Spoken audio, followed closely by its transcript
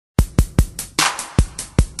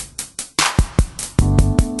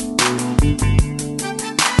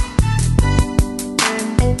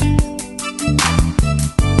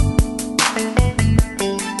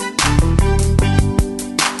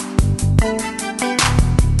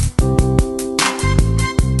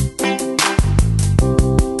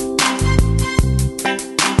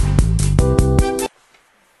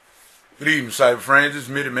evening, cyber friends. It's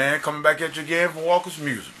Mitty Man coming back at you again from Walker's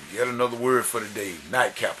Music. Yet another word for the day,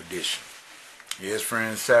 nightcap edition. Yes,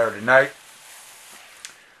 friends, Saturday night,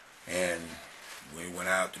 and we went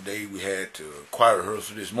out today. We had to choir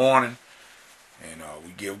rehearsal this morning, and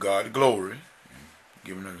we give God the glory, and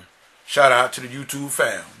giving a shout out to the YouTube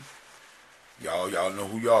fam. Y'all know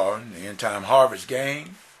who you are, in the End Time Harvest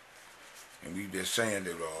Gang, and we just saying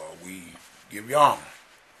that we give you honor.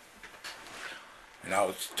 And I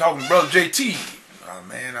was talking to Brother JT,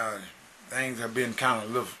 things have been kind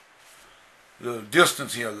of a little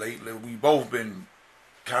distance here lately. We both been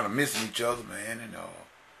kind of missing each other, man. And I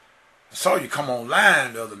saw you come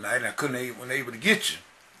online the other night, and I wasn't able to get you.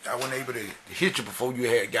 I wasn't able to hit you before you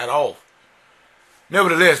had got off.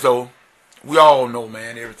 Nevertheless, though, we all know,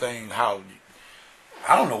 man, everything. How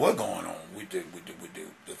I don't know what's going on with the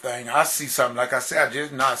thing. I see something, like I said, I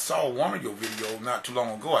just not saw one of your videos not too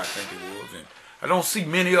long ago, I think it was, and I don't see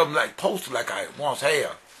many of them like posted like I once had.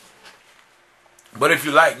 But if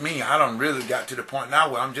you like me, I done really got to the point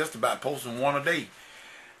now where I'm just about posting one a day.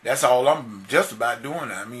 That's all I'm just about doing.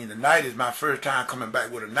 I mean, tonight is my first time coming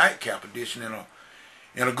back with a nightcap edition in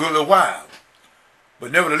a good little while.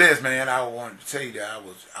 But nevertheless, man, I wanted to tell you that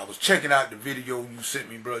I was checking out the video you sent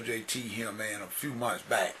me, Brother JT, here, man, a few months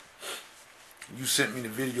back. You sent me the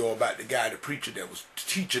video about the guy, the preacher that was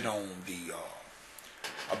teaching on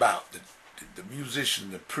about the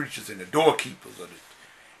musicians, the preachers, and the doorkeepers of it,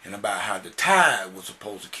 and about how the tithe was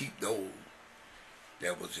supposed to keep those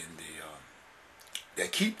that was in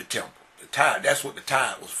that keep the temple. The tithe, that's what the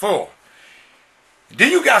tithe was for. And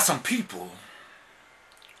then you got some people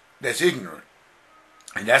that's ignorant,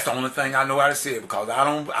 and that's the only thing I know how to say it, because I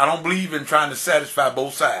don't believe in trying to satisfy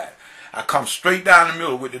both sides. I come straight down the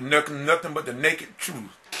middle with nothing but the naked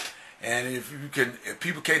truth. And if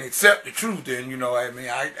people can't accept the truth, then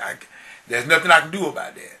there's nothing I can do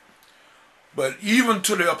about that. But even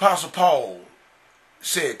to the Apostle Paul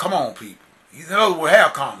said, come on, people. In other words,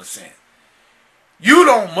 have common sense. You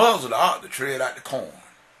don't muzzle the ox to tread out the corn.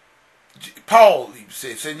 Paul even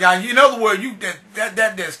said, now, in other words,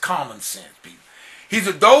 that's common sense, people. He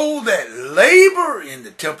said, those that labor in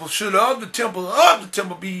the temple should of the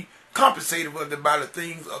temple be compensated by the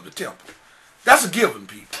things of the temple. That's a given,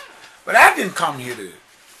 people. But I didn't come here to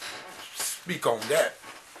speak on that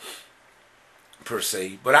per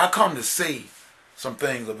se, but I come to say some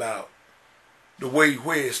things about the way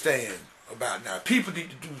where it stands about now. People need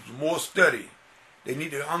to do some more study. They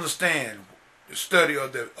need to understand the study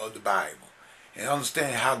of the Bible and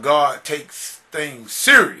understand how God takes things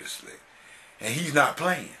seriously, and He's not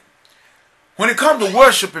playing. When it comes to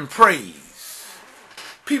worship and praise,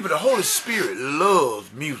 people, the Holy Spirit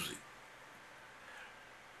loves music.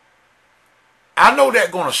 I know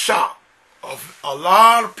that's going to shock a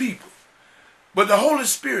lot of people. But the Holy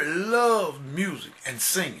Spirit loves music and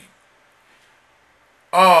singing.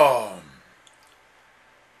 Your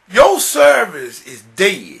service is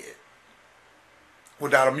dead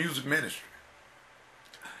without a music ministry.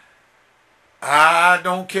 I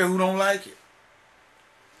don't care who don't like it.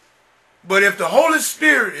 But if the Holy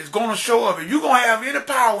Spirit is going to show up, if you're going to have any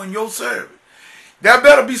power in your service, there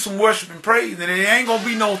better be some worship and praise, and it ain't going to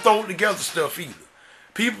be no thrown together stuff either.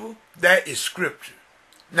 People, that is scripture.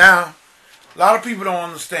 Now, a lot of people don't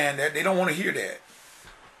understand that. They don't want to hear that.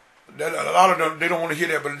 A lot of them, they don't want to hear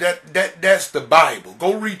that, but that's the Bible.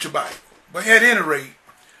 Go read your Bible. But at any rate,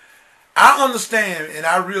 I understand and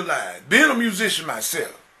I realize, being a musician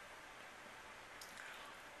myself,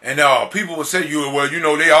 and people will say,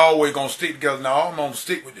 they always going to stick together. No, I'm going to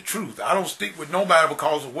stick with the truth. I don't stick with nobody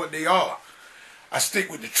because of what they are. I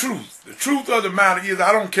stick with the truth. The truth of the matter is,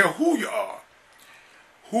 I don't care who you are.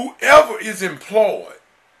 Whoever is employed,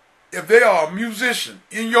 if they are a musician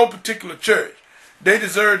in your particular church, they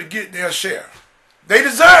deserve to get their share. They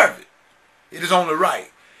deserve it. It is only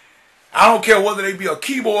right. I don't care whether they be a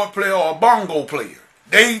keyboard player or a bongo player.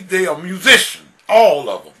 They are musicians, all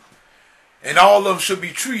of them. And all of them should be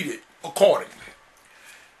treated accordingly.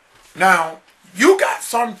 Now, you got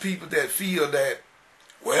some people that feel that,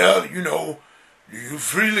 well, you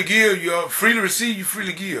freely give, you freely receive, you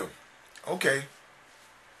freely give. Okay.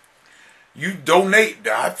 You donate.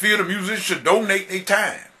 I feel the musicians should donate their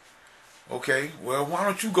time. Okay, well, why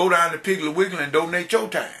don't you go down to Piggly Wiggly and donate your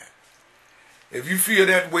time? If you feel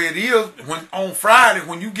that way it is, on Friday,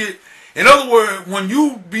 when you get, in other words, when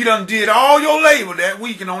you did all your labor that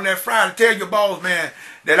week, and on that Friday, tell your boss, man,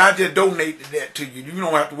 that I just donated that to you. You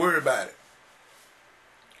don't have to worry about it.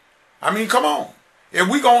 I mean, come on. If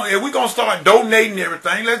we gonna start donating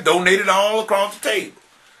everything, let's donate it all across the table.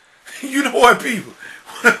 You know what, people?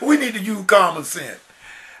 We need to use common sense.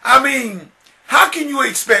 I mean, How can you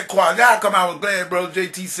expect quality? I was glad Brother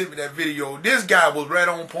JT sent me that video. This guy was right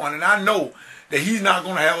on point, and I know that he's not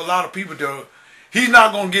going to have a lot of people he's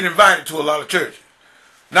not going to get invited to a lot of churches.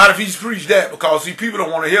 Not if he's preached that, because see, people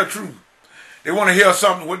don't want to hear truth. They want to hear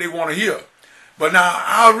something what they want to hear. But now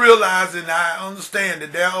I realize and I understand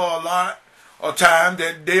that there are a lot of times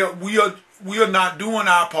that we are not doing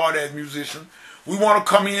our part as musicians. We want to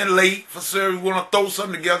come in late for service. We want to throw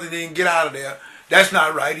something together and then get out of there. That's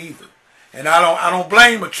not right either. And I don't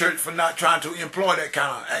blame a church for not trying to employ that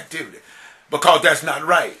kind of activity, because that's not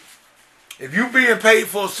right. If you're being paid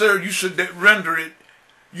for a service, you should render it.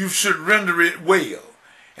 You should render it well,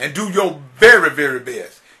 and do your very, very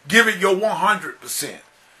best. Give it your 100%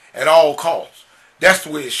 at all costs. That's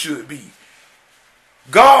the way it should be.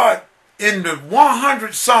 God, in the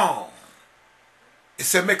 100th Psalm, it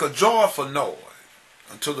said, "Make a joyful noise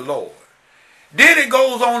unto the Lord." Then it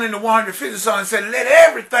goes on in the 150th Psalm and said, "Let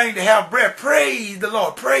everything that have breath praise the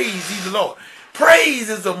Lord." Praise ye the Lord. Praise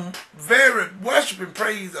is worship and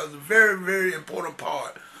praise is a very, very important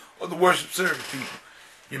part of the worship service, people.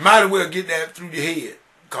 You might as well get that through your head,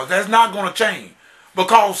 because that's not going to change.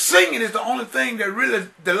 Because singing is the only thing that really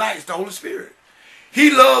delights the Holy Spirit.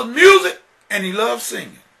 He loves music and he loves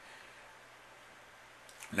singing.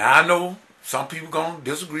 Now I know some people going to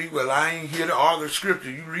disagree. Well, I ain't here to argue scripture.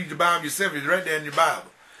 You read the Bible yourself. It's right there in your Bible.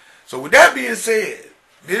 So with that being said,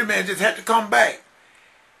 this man just had to come back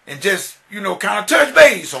and just, kind of touch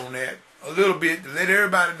base on that a little bit to let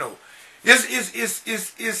everybody know.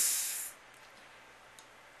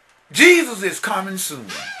 Jesus is coming soon.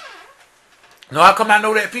 Now, how come I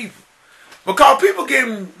know that, people? Because people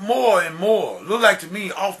getting more and more, look like to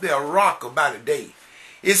me, off their rocker by the day.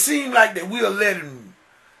 It seems like that we are letting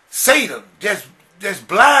Satan just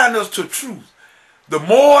blind us to truth. The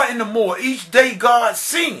more and the more, each day God's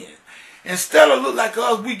singing. Instead of look like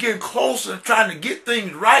us, we getting closer and trying to get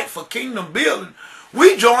things right for kingdom building,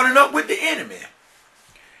 we joining up with the enemy.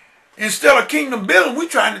 Instead of kingdom building, we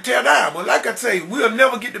trying to tear down. But like I say, we'll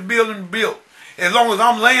never get the building built as long as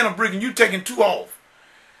I'm laying a brick and you taking two off.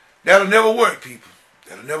 That'll never work, people.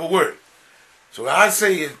 That'll never work. So I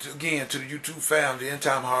say it again to the YouTube family, the End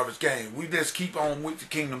Time Harvest Gang. We just keep on with the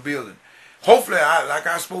kingdom building. Hopefully, like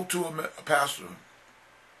I spoke to a pastor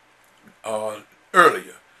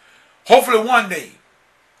earlier, hopefully one day,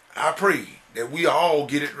 I pray that we all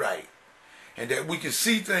get it right. And that we can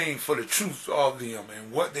see things for the truth of them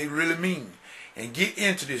and what they really mean. And get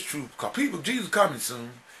into this truth. Because people, Jesus coming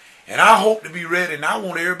soon. And I hope to be ready, and I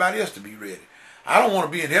want everybody else to be ready. I don't want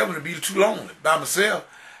to be in heaven to be too lonely by myself.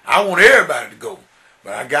 I want everybody to go.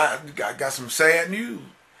 But I got some sad news.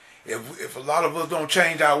 If a lot of us don't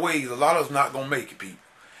change our ways, a lot of us not going to make it, people.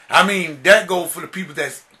 I mean, that goes for the people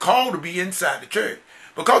that's called to be inside the church.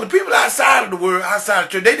 Because the people outside of the world, outside the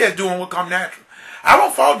church, they just doing what come natural. I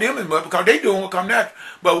don't fault them as much because they doing what come natural.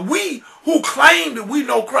 But we who claim that we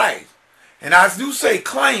know Christ, and I do say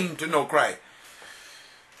claim to know Christ,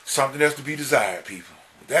 something that's to be desired, people.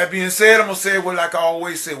 With that being said, I'm going to say what like I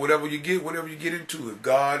always say, whatever you get into, if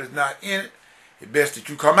God is not in it, it's best that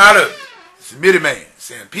you come out of it. It's a Mitty Man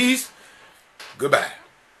saying peace, goodbye.